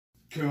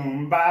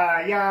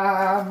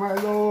Kumbaya, my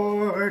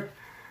lord.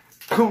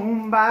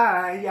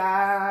 Kumbaya.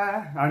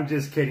 I'm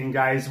just kidding,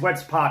 guys.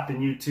 What's poppin',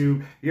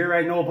 YouTube? You're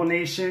at Noble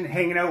Nation,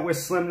 hanging out with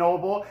Slim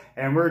Noble,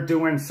 and we're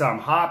doing some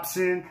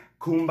Hopsin,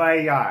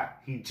 Kumbaya.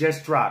 He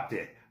just dropped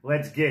it.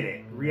 Let's get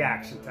it.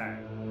 Reaction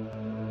time.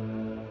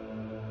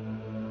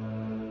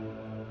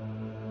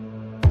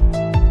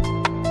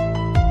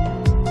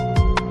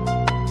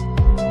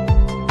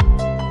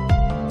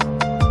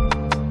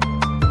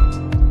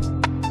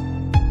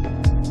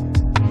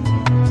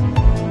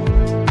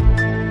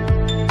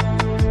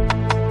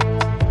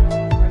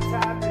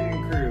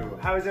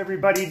 How's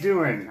everybody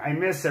doing? I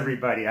miss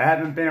everybody. I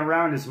haven't been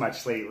around as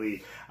much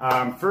lately.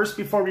 First,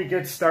 before we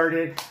get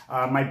started,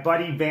 my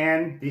buddy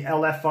Van, the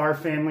LFR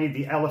family,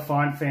 the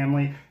Elephant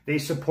family, they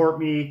support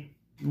me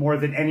more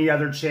than any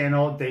other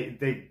channel.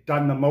 They've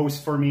done the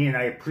most for me, and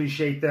I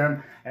appreciate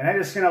them. And I'm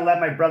just going to let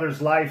my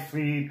brother's live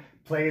feed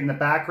play in the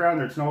background.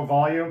 There's no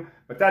volume,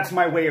 but that's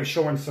my way of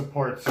showing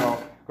support.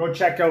 So go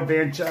check out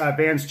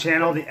Van's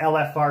channel, the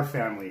LFR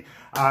family.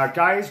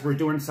 Guys, we're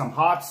doing some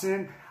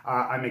Hopsin.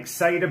 I'm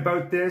excited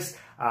about this.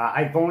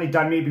 I've only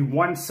done maybe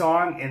one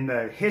song in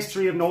the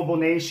history of Noble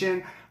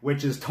Nation,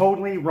 which is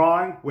totally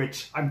wrong,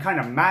 which I'm kind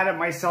of mad at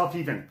myself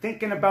even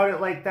thinking about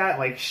it like that.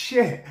 Like,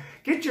 shit,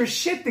 get your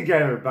shit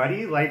together,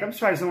 buddy. Like, I'm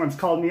surprised no one's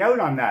called me out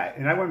on that,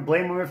 and I wouldn't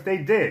blame them if they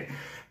did.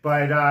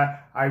 But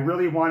I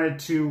really wanted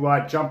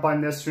to jump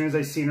on this as soon as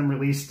I seen him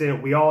released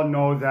it. We all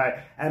know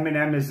that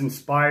Eminem has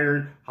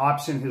inspired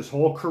Hopsin his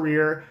whole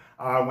career.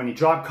 When he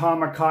dropped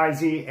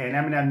Kamikaze and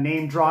Eminem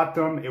name dropped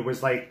him, it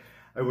was like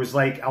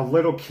a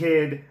little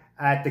kid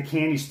at the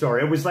candy store.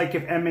 It was like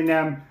if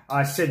Eminem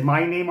said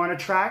my name on a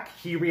track,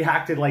 he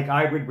reacted like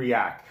I would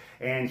react.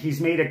 And he's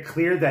made it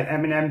clear that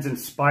Eminem's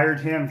inspired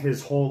him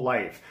his whole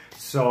life.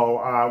 So,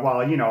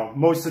 well, you know,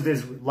 most of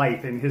his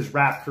life in his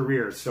rap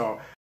career,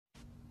 so.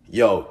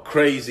 Yo,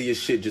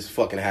 craziest shit just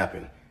fucking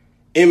happened.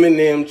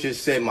 Eminem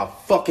just said my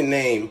fucking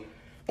name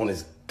on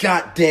his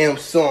goddamn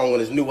song on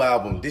his new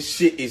album. This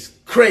shit is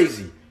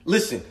crazy.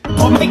 Listen.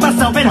 I'll make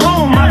myself at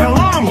home, I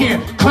belong here.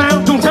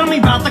 Clowns don't tell me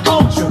about the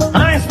culture.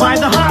 I inspire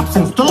the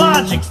Hopsins, the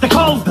Logics, the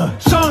Coles, the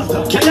Sons,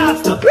 the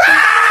Canats, the...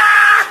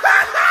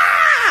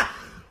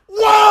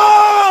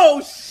 Whoa!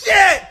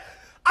 Shit!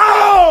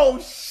 Oh,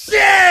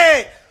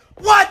 shit!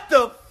 What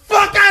the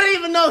fuck? I didn't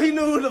even know he knew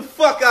who the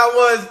fuck I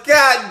was.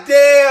 God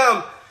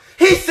damn!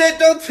 He said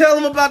don't tell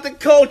him about the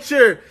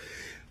culture.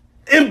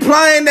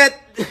 Implying that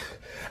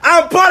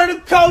I'm part of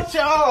the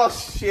culture. Oh,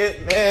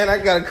 shit, man. I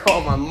gotta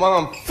call my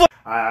mom.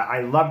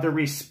 I love the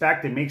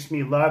respect. It makes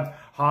me love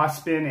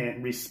Hopsin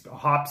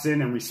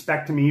and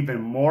respect him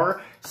even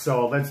more.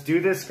 So let's do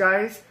this,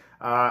 guys.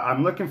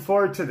 I'm looking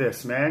forward to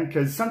this, man,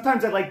 because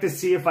sometimes I like to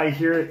see if I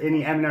hear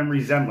any Eminem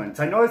resemblance.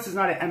 I know this is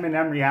not an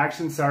Eminem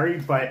reaction, sorry,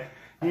 but,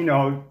 you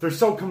know, they're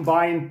so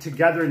combined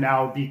together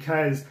now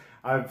because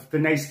of the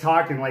nice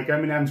talking. Like,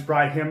 Eminem's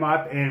brought him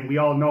up, and we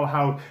all know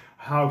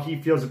how he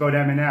feels about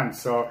Eminem.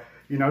 So,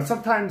 you know,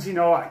 sometimes, you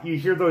know, you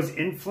hear those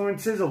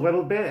influences a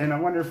little bit, and I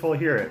wonder if we'll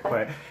hear it,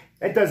 but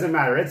it doesn't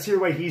matter. Let's hear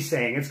what he's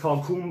saying. It's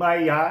called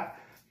Kumbaya.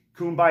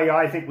 Kumbaya,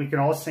 I think we can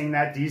all sing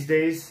that these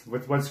days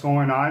with what's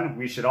going on.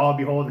 We should all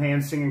be holding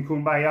hands singing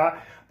Kumbaya.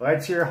 But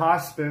let's hear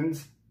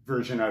Hopsin's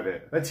version of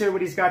it. Let's hear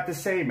what he's got to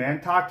say,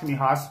 man. Talk to me,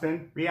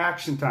 Hopsin.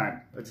 Reaction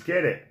time. Let's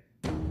get it.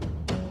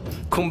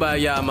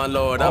 Kumbaya, my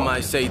lord. I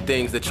might say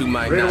things that you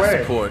might not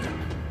support.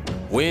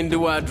 When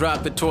do I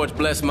drop the torch?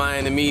 Bless my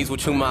enemies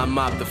with whom I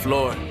mop the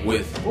floor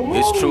with.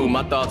 It's true,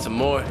 my thoughts are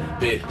more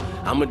bit.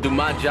 I'ma do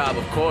my job,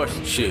 of course.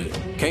 Shit.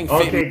 Can't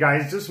fit. Okay,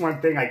 guys, just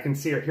one thing I can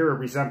hear a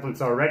resemblance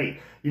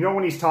already. You know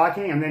when he's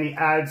talking and then he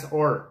adds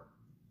or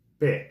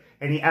bit.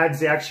 And he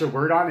adds the extra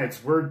word on, it's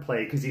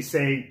wordplay because he's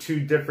saying two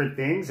different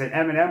things. And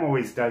Eminem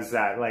always does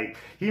that. Like,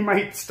 he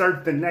might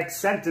start the next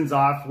sentence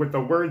off with the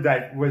word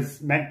that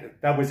was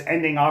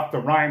ending off the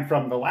rhyme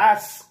from the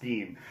last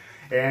scheme.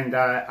 And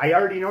I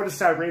already noticed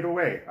that right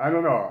away. I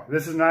don't know.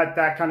 This is not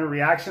that kind of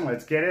reaction.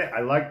 Let's get it. I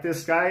like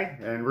this guy,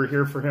 and we're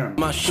here for him.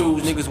 My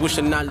shoes, niggas wish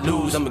I not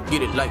lose. I'ma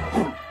get it like...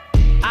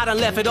 I done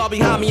left it all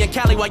behind me in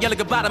Cali while yelling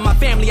goodbye to my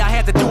family. I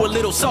had to do a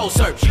little soul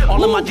search.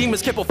 All of my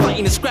demons kept on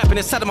fighting and scrapping.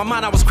 Inside of my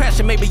mind I was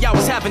crashing. Maybe I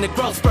was having a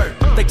growth spurt.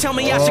 They tell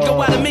me I should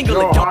go out and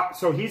mingle.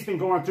 So he's been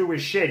going through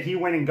his shit. He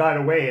went and got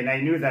away, and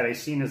I knew that. I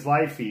seen his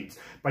live feeds.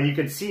 But you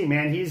could see,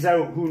 man, he's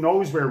out who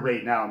knows where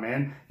right now,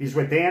 man. He's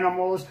with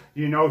animals.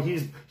 You know,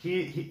 he's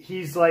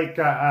like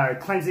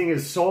cleansing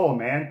his soul,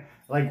 man.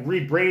 Like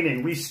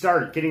rebranding,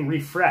 restart, getting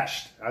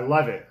refreshed. I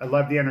love it. I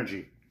love the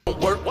energy.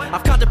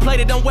 I've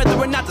contemplated on whether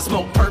or not to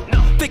smoke perp.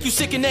 Think you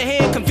sick in the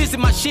head? Come visit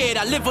my shed.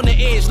 I live on the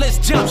edge. Let's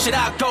jump. Should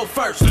I go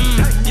first?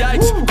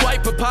 Yikes,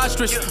 quite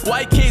preposterous.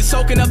 White kids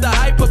soaking up the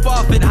hype up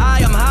off it. Hi,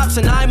 I'm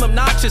Hopsin, I'm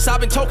obnoxious.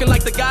 I've been talking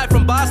like the guy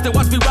from Boston.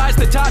 Watch me rise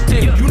to top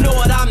 10. You know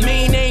what I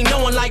mean? Ain't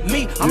no one like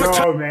me.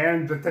 Yo,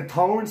 man, the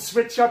tone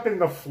switch up in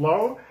the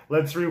flow.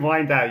 Let's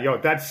rewind that. Yo,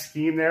 that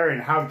scheme there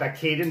and how that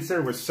cadence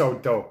there was so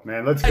dope,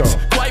 man. Let's go.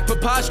 Quite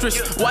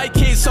preposterous. White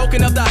kids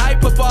soaking up the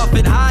hype up off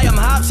it. Hi, I'm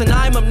Hopsin,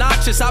 I'm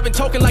obnoxious. I've been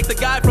talking like the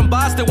guy from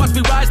Boston. Watch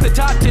me rise to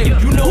top 10.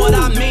 You know what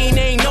I mean?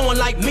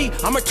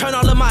 I'ma turn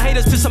all of my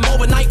haters to some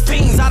overnight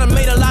fiends. I done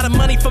made a lot of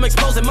money from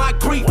exposing my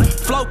grief.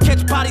 Flow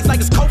catch bodies like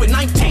it's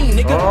COVID-19,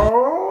 nigga.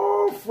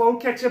 Oh, flow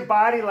catch a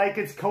body like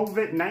it's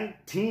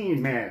COVID-19,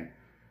 man.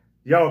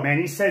 Yo, man,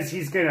 he says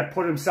he's going to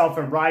put himself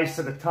and rise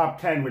to the top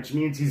 10, which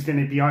means he's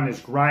going to be on his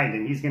grind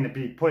and he's going to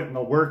be putting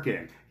the work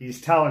in. He's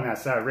telling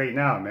us that right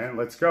now, man.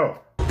 Let's go.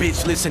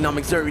 Bitch, listen, I'm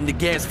exerting the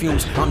gas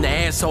fumes. I'm the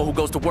asshole who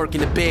goes to work in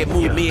the bad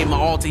mood. Me and my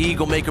alter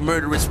ego make a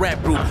murderous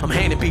rap group. I'm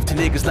handing beef to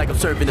niggas like I'm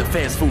serving the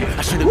fast food.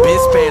 I should have been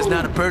spazzed,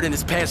 now the burden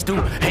is past due.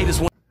 Haters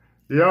want...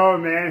 Yo,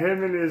 man,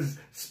 him and his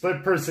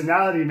split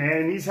personality,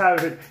 man. He's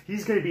going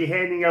to be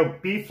handing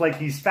out beef like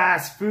he's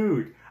fast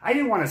food. I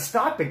didn't want to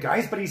stop it,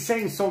 guys, but he's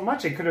saying so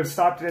much I could have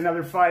stopped it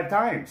another 5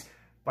 times.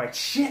 But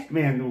shit,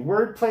 man, the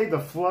wordplay, the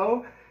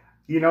flow,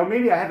 you know,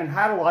 maybe I haven't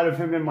had a lot of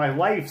him in my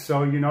life,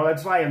 so, you know,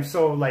 that's why I'm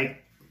so,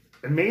 like,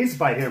 amazed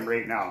by him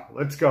right now.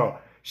 Let's go.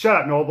 Shut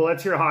up, Noble.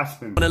 Let's hear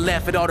Hopsin. Wanna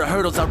laugh at all the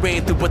hurdles I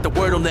ran through, but the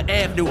word on the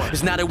avenue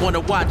is now they wanna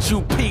watch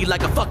you pee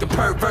like a fucking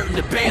pervert in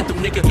the bathroom,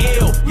 nigga.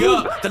 Ill,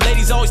 yeah. The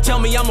ladies always tell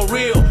me I'm a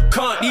real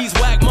cunt. These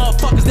whack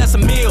motherfuckers, that's a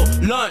meal.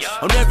 Lunch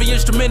on every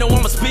instrumental,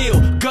 I'ma spill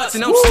guts,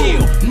 and I'm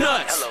still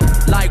nuts.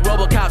 Like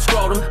Robocop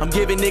scrotum, I'm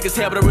giving niggas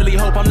hell, but I really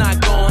hope I'm not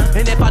gone.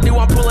 And if I do,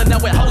 I'm pulling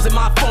up with hoes in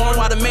my form,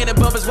 while the man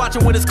above is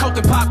watching with his coke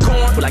and popcorn.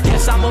 Well, I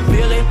guess I'm a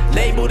villain,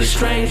 labeled as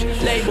strange,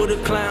 labeled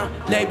a clown,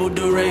 labeled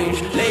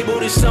deranged,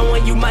 labeled as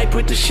someone you might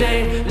put to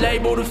shame,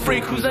 labeled a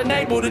freak who's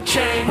unable to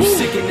change. I'm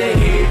sick in their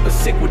head, but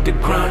sick with the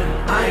grind.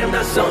 I am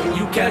not something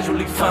you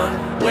casually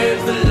find.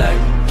 Where's the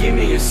light? Give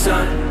me a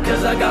sign,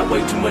 cause I got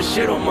way too much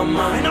shit on my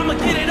mind. And I'ma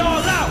get it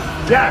all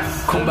out.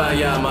 Yes!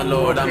 Kumbaya, my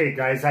lord. Okay,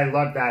 guys, I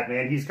love that,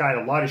 man. He's got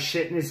a lot of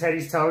shit in his head,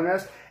 he's telling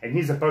us, and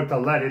he's about to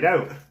let it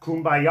out.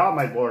 Kumbaya,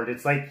 my lord.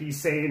 It's like he's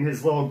saying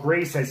his little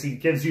grace as he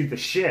gives you the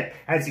shit,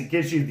 as he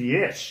gives you the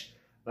ish.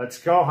 Let's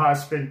go,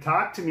 Hopsin.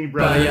 Talk to me,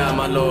 brother. Kumbaya,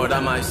 my lord. I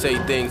might say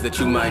things that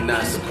you might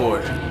not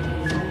support.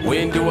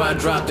 When do I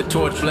drop the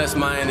torch? Bless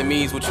my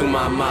enemies with whom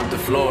I mop the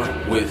floor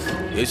with.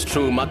 It's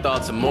true, my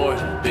thoughts are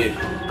morbid.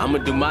 I'ma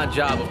do my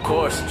job, of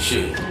course.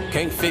 Shit,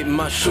 can't fit in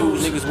my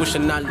shoes. Niggas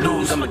wishing I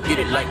lose. I'ma get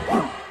it like.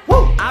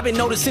 I've been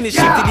noticing this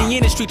shit in the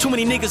industry. Too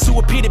many niggas who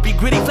appear to be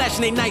gritty,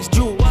 flashing they nice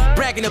jewels,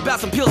 bragging about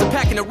some pills and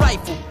packing a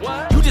rifle.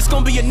 You just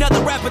gonna be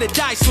another rapper to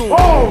die soon.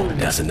 Oh!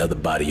 That's another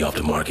body off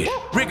the market.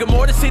 Rigor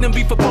mortis, see them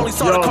beef for police.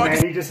 Saw the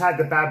carcass. Man, he just had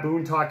the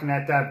baboon talking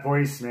at that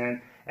voice,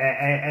 man,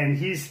 and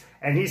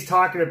he's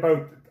talking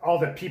about all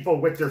the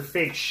people with their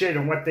fake shit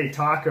and what they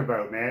talk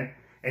about, man.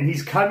 And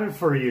he's coming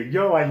for you.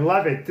 Yo, I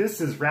love it.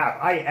 This is rap.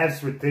 I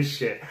F's with this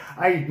shit.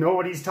 I know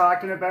what he's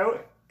talking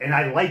about, and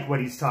I like what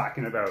he's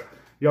talking about.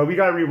 Yo, we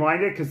gotta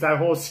rewind it, because that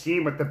whole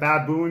scheme with the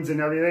baboons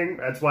and everything,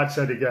 let's watch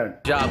that again.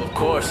 Job, of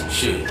course,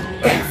 shit.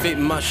 Can't fit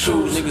in my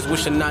shoes. Niggas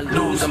wishing I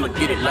lose. I'ma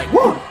get it like.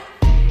 Woo!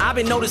 I've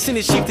been noticing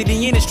this shift in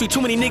the industry. Too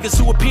many niggas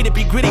who appear to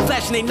be gritty,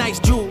 flashing they nice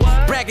jewels,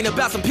 bragging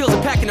about some pills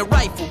and packing a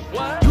rifle.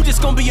 You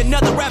just gonna be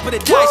another rapper to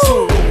die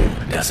soon.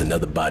 That's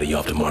another body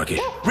off the market.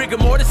 Rigor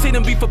mortis, see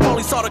them beef for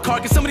police, saw the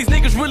carcass. Some of these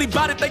niggas really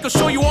bout it, they gon'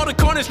 show you all the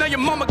corners. Now your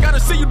mama gotta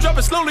see you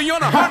dropping slowly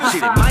on a harness.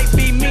 Shit, it might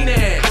be mean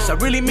ass, I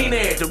really mean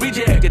it. The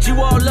reject that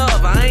you all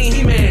love, I ain't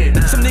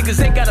He-Man. Some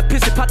niggas ain't got a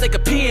piss and pot they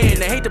can pee in.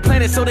 They hate the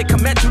planet, so they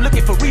come at you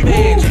looking for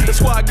revenge.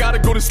 That's why I gotta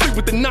go to sleep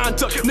with the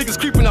 9-tuck. Niggas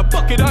creeping, I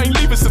bucket, I ain't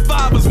leaving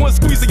survivors. One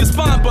squeeze of your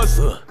spine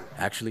bust.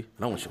 Actually,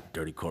 I don't want your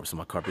dirty corpse on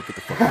my carpet. Get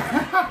the fuck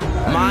out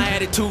of here. My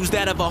attitude's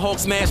that of a Hulk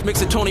smash,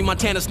 mixing Tony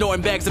Montana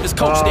snorting bags of his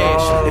coke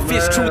stash. If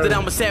it's true that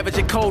I'm a savage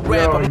and cold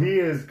rap, Yo, he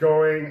is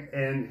going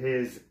in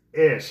his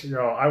ish.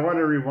 Yo, I want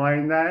to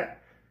rewind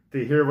that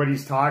to hear what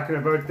he's talking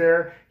about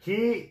there.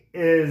 He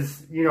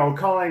is, you know,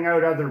 calling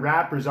out other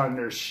rappers on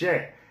their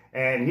shit.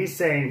 And he's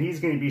saying he's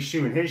going to be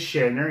shooting his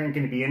shit and there ain't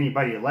going to be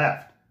anybody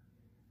left.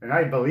 And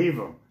I believe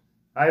him.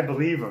 I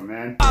believe him,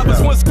 man. I was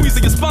one squeeze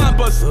of your spine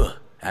bust.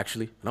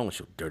 Actually, I don't want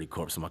your dirty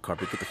corpse on my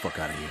carpet. Get the fuck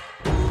out of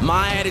here.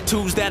 My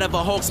attitude's that of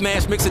a Hulk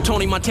smash, mixing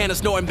Tony Montana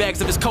snorting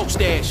bags of his coke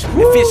stash.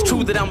 Woo! If it's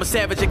true that I'm a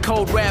savage and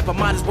cold rap, I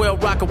might as well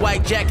rock a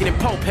white jacket and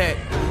Pope hat.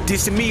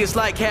 Dissing me is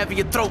like having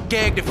your throat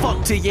gagged and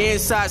fucked till your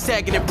inside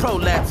sagging and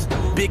prolapse.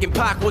 Big and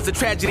Pac was a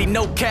tragedy,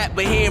 no cap,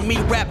 but hearing me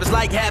rap is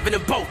like having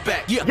them both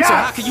back. Yeah, yes! So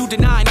how can you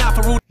deny not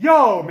for rude?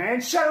 Yo,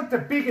 man, shout out to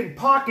Big and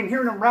Pac, and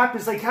hearing them rap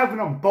is like having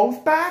them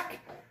both back?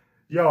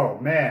 Yo,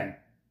 man.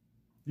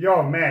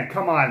 Yo, man,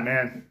 come on,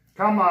 man.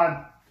 Come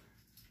on.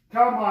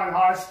 Come on,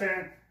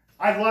 Hopsin.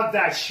 I love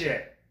that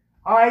shit.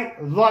 I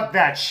love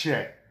that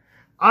shit.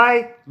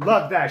 I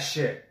love that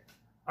shit.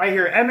 I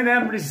hear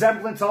Eminem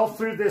resemblance all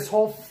through this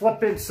whole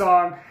flippin'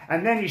 song,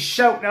 and then he's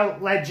shouting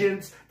out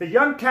legends. The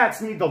young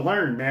cats need to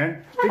learn,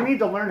 man. They need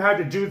to learn how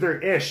to do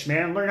their ish,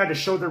 man. Learn how to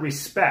show their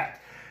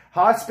respect.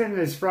 Hopsin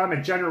is from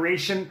a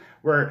generation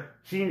where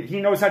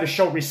he knows how to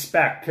show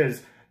respect,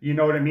 because, you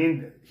know what I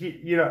mean?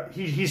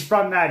 He's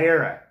from that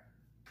era.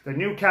 The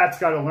new cat's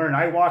got to learn.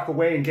 I walk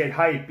away and get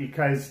hyped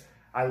because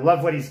I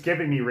love what he's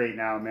giving me right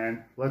now,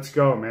 man. Let's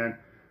go, man.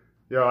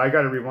 Yo, I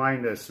got to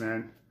rewind this,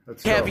 man.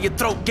 Having your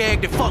throat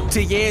gagged and fucked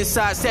till your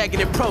inside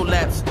sagging and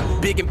prolapse.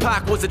 Big and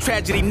Pac was a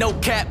tragedy, no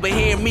cap, but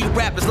hearing me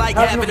rap is like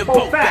having a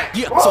boat back.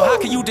 Yeah, so how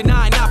can you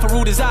deny not for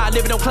rude as I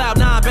living on cloud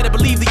nine? Better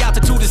believe the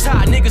altitude is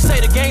high. Niggas say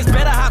the game's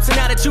better, Hopsin,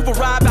 now that you've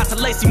arrived. About to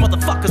lacy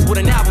motherfuckers with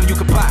an album you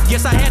can buy.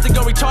 Yes, I had to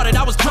go retarded,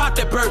 I was dropped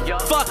at birth.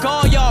 Fuck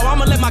all y'all,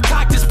 I'ma let my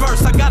cock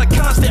disperse. I got a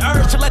constant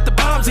urge to let the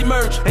bombs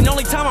emerge, and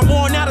only time I'm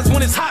worn out is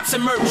when it's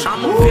Hopsin merch.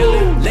 I'm a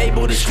villain,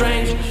 labeled as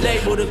strange,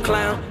 labeled a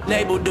clown,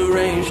 labeled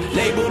deranged,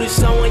 labeled as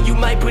someone you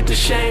might put to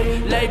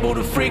shame, labeled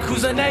a freak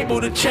who's unable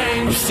to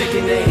change. I'm sick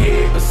in their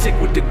head, but sick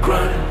with the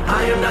grunt.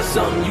 I am not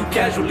something you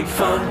casually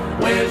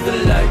fund. Where's the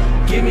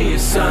light? Give me a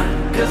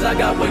sun, cause I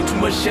got way too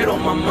much shit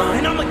on my mind,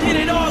 and I'ma get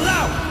it all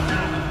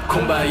out.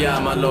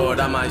 Kumbaya, my lord,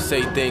 I might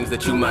say things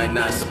that you might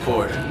not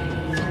support.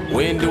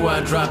 When do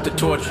I drop the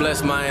torch?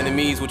 Bless my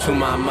enemies with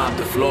whom I mop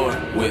the floor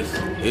with.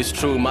 It's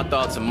true, my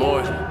thoughts are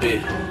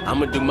morbid.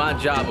 I'ma do my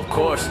job, of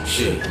course.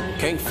 Shit,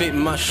 can't fit in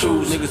my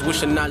shoes. Niggas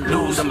wishing I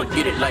lose. I'ma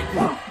get it like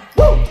woo.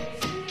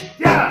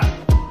 Yeah!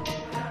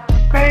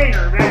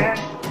 Banger,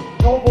 man!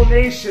 Noble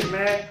Nation,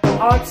 man.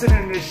 Hopsin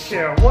in this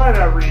shit. What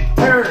a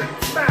return.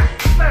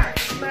 Smack, smack,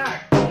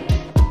 smack.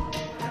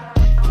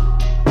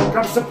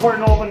 Come support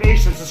Noble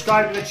Nation.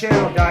 Subscribe to the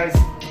channel, guys.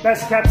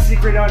 Best kept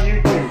secret on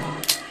YouTube.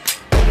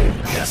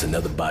 That's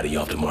another body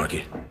off the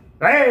market.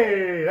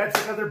 Hey,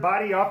 that's another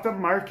body off the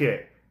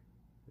market.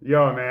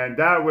 Yo, man,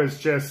 that was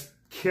just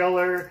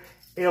killer,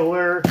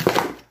 iller,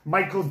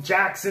 Michael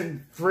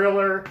Jackson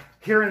thriller.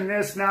 Hearing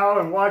this now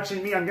and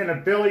watching me, I'm gonna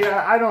bill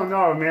ya. I don't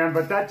know, man,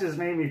 but that just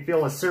made me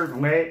feel a certain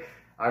way.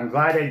 I'm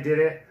glad I did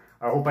it.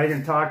 I hope I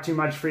didn't talk too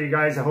much for you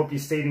guys. I hope you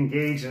stayed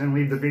engaged and didn't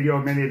leave the video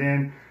a minute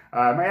in.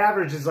 My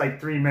average is like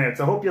 3 minutes.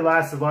 I hope you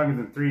lasted longer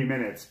than 3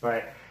 minutes,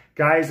 but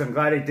guys, I'm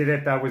glad I did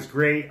it. That was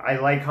great. I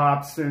like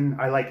Hopsin.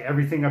 I like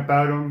everything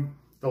about him.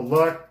 The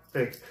look,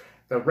 the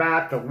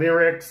rap, the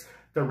lyrics,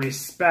 the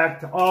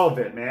respect, all of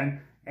it,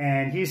 man.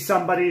 And he's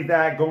somebody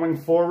that going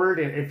forward,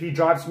 if he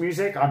drops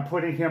music, I'm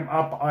putting him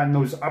up on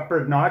those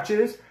upper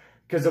notches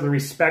because of the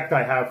respect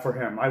I have for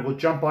him. I will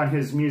jump on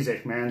his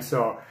music, man.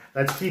 So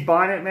let's keep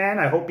on it, man.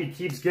 I hope he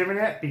keeps giving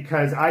it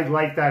because I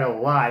like that a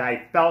lot.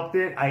 I felt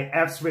it. I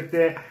F's with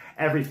it.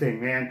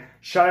 Everything, man.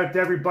 Shout out to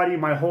everybody,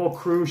 my whole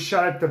crew.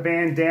 Shout out to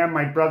Van Dam,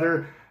 my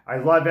brother. I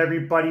love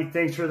everybody.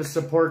 Thanks for the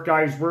support,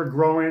 guys. We're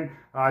growing.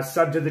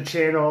 Sub to the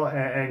channel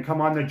and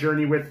come on the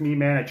journey with me,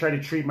 man. I try to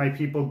treat my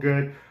people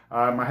good.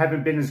 I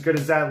haven't been as good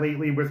as that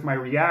lately with my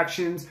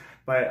reactions,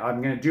 but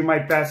I'm going to do my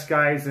best,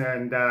 guys,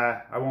 and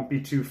I won't be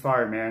too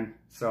far, man.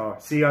 So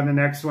see you on the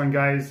next one,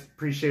 guys.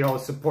 Appreciate all the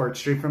support.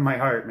 Straight from my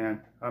heart,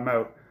 man. I'm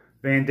out.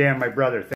 Van Dam, my brother.